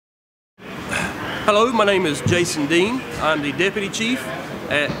Hello, my name is Jason Dean. I'm the Deputy Chief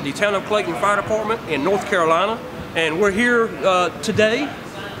at the town of Clayton Fire Department in North Carolina, and we're here today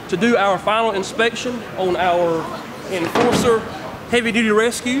to do our final inspection on our Enforcer Heavy Duty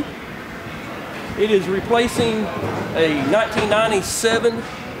Rescue. It is replacing a 1997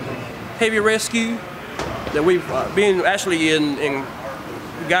 Heavy Rescue that we've been actually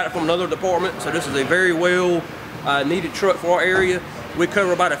we got it from another department, so this is a very well needed truck for our area. We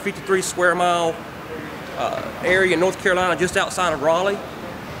cover about a 53 square mile area in North Carolina, just outside of Raleigh.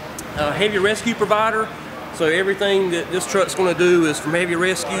 Heavy rescue provider, so everything that this truck's going to do is from heavy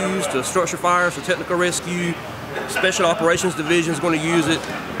rescues to structure fires to technical rescue. Special operations division is going to use it,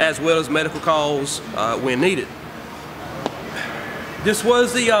 as well as medical calls when needed. This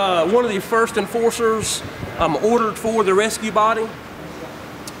was the one of the first Enforcers ordered for the rescue body,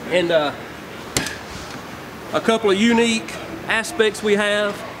 and a couple of unique aspects we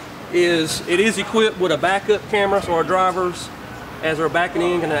have is it is equipped with a backup camera, so our drivers, as they're backing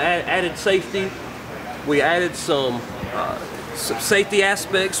in, can add added safety. We added some safety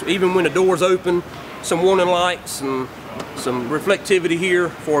aspects, even when the doors open, some warning lights and some reflectivity here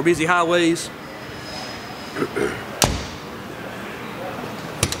for busy highways.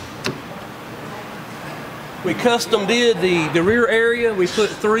 We custom did the rear area. We put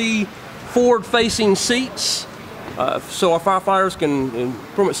 3 forward-facing seats so our firefighters can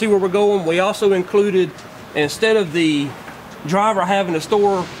pretty much see where we're going. We also included, instead of the driver having to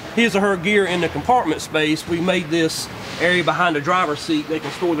store his or her gear in the compartment space, we made this area behind the driver's seat. They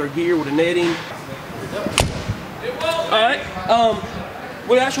can store their gear with a netting. Alright,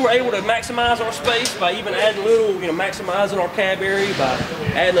 we actually were able to maximize our space by even adding a little, maximizing our cab area by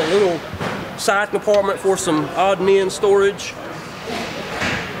adding a little side compartment for some odd and end storage.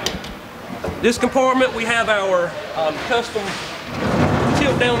 This compartment, we have our custom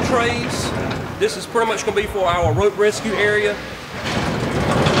tilt down trays. This is pretty much going to be for our rope rescue area.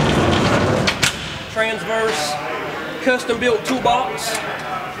 Transverse, custom built toolbox,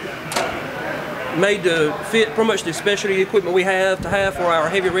 made to fit pretty much the specialty equipment we have for our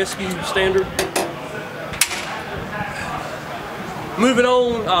heavy rescue standard. Moving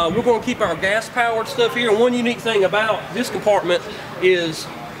on, we're going to keep our gas powered stuff here, and one unique thing about this compartment is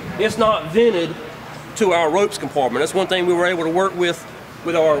it's not vented to our ropes compartment. That's one thing we were able to work with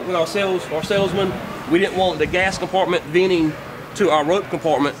our salesmen. We didn't want the gas compartment venting to our rope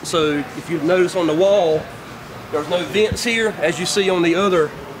compartment, so if you notice on the wall, there's no vents here, as you see on the other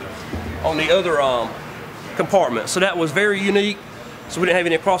compartment. So that was very unique, so we didn't have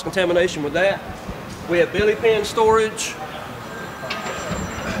any cross-contamination with that. We have belly pan storage,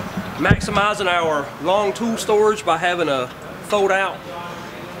 maximizing our long tool storage by having a fold-out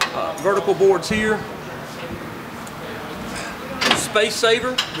vertical boards here. Space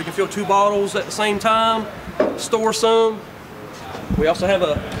saver, we can fill 2 bottles at the same time, store some. We also have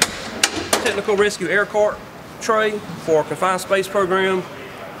a technical rescue air cart tray for our confined space program,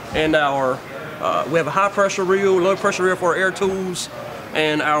 and our we have a high pressure reel, low pressure reel for our air tools,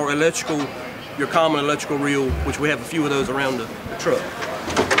 and our electrical, your common electrical reel, which we have a few of those around the truck.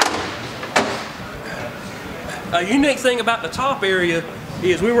 A unique thing about the top area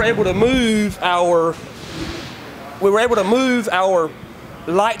is we were able to move our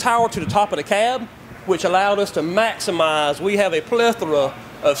light tower to the top of the cab, which allowed us to maximize. We have a plethora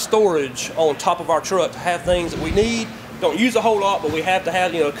of storage on top of our truck to have things that we need. Don't use a whole lot, but we have to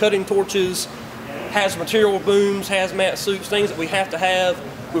have, cutting torches, hazardous material booms, hazmat suits, things that we have to have.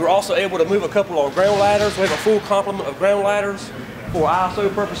 We were also able to move a couple of ground ladders. We have a full complement of ground ladders for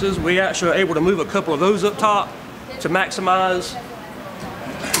ISO purposes. We actually are able to move a couple of those up top to maximize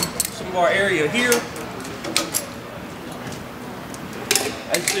some of our area here.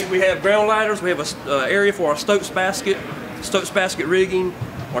 As you see, we have ground ladders. We have an area for our Stokes basket rigging,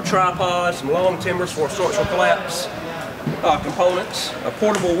 our tripods, some long timbers for structural collapse components, a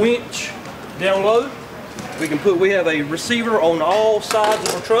portable winch down low. We have a receiver on all sides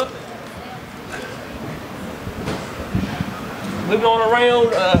of our truck. Moving on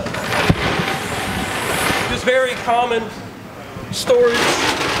around, just very common storage,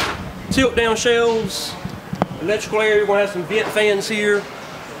 tilt down shelves, electrical area. We're going to have some vent fans here.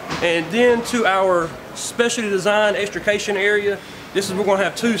 And then to our specially designed extrication area, we're going to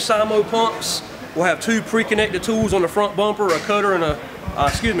have 2 Simo pumps. We'll have 2 pre-connected tools on the front bumper, a cutter and a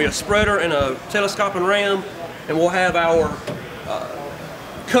spreader and a telescoping ram. And we'll have our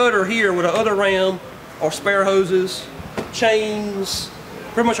cutter here with our other ram, our spare hoses, chains,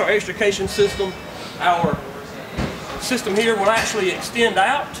 pretty much our extrication system. Our system here will actually extend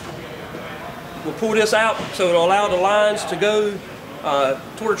out. We'll pull this out so it'll allow the lines to go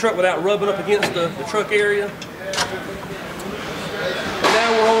toward the truck without rubbing up against the truck area. And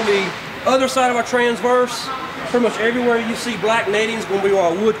now we're on the other side of our transverse. Pretty much everywhere you see black netting is going to be where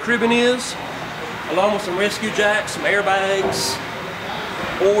our wood cribbing is, along with some rescue jacks, some airbags,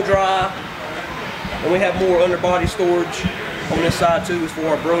 oil dry, and we have more underbody storage on this side too, is for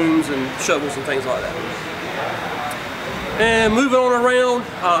our brooms and shovels and things like that. And moving on around,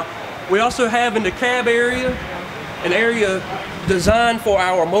 we also have in the cab area an area designed for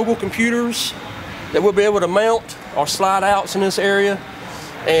our mobile computers that we'll be able to mount or slide outs in this area,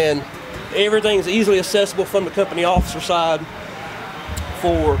 and everything is easily accessible from the company officer side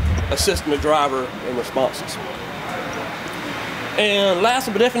for assisting the driver in responses. And last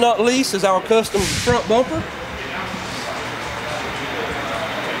but definitely not least is our custom front bumper.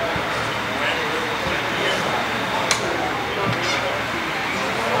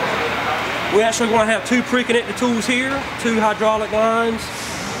 We actually want to have two pre-connected tools here, two hydraulic lines.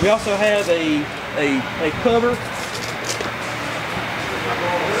 We also have a cover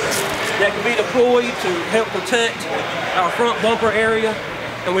that can be deployed to help protect our front bumper area.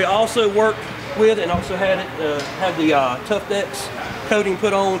 And we also work with and also had it have the Tough Decks coating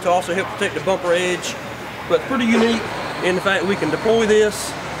put on to also help protect the bumper edge. But pretty unique in the fact that we can deploy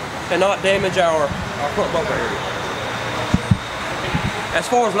this and not damage our front bumper area. As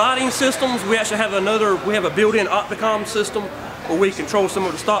far as lighting systems, we actually have a built-in Opticom system where we control some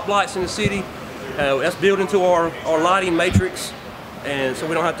of the stoplights in the city. That's built into our lighting matrix, and so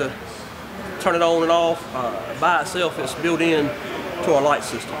we don't have to turn it on and off by itself. It's built in to our light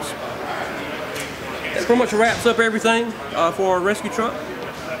systems. That pretty much wraps up everything for our rescue truck.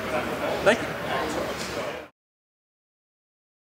 Thank you.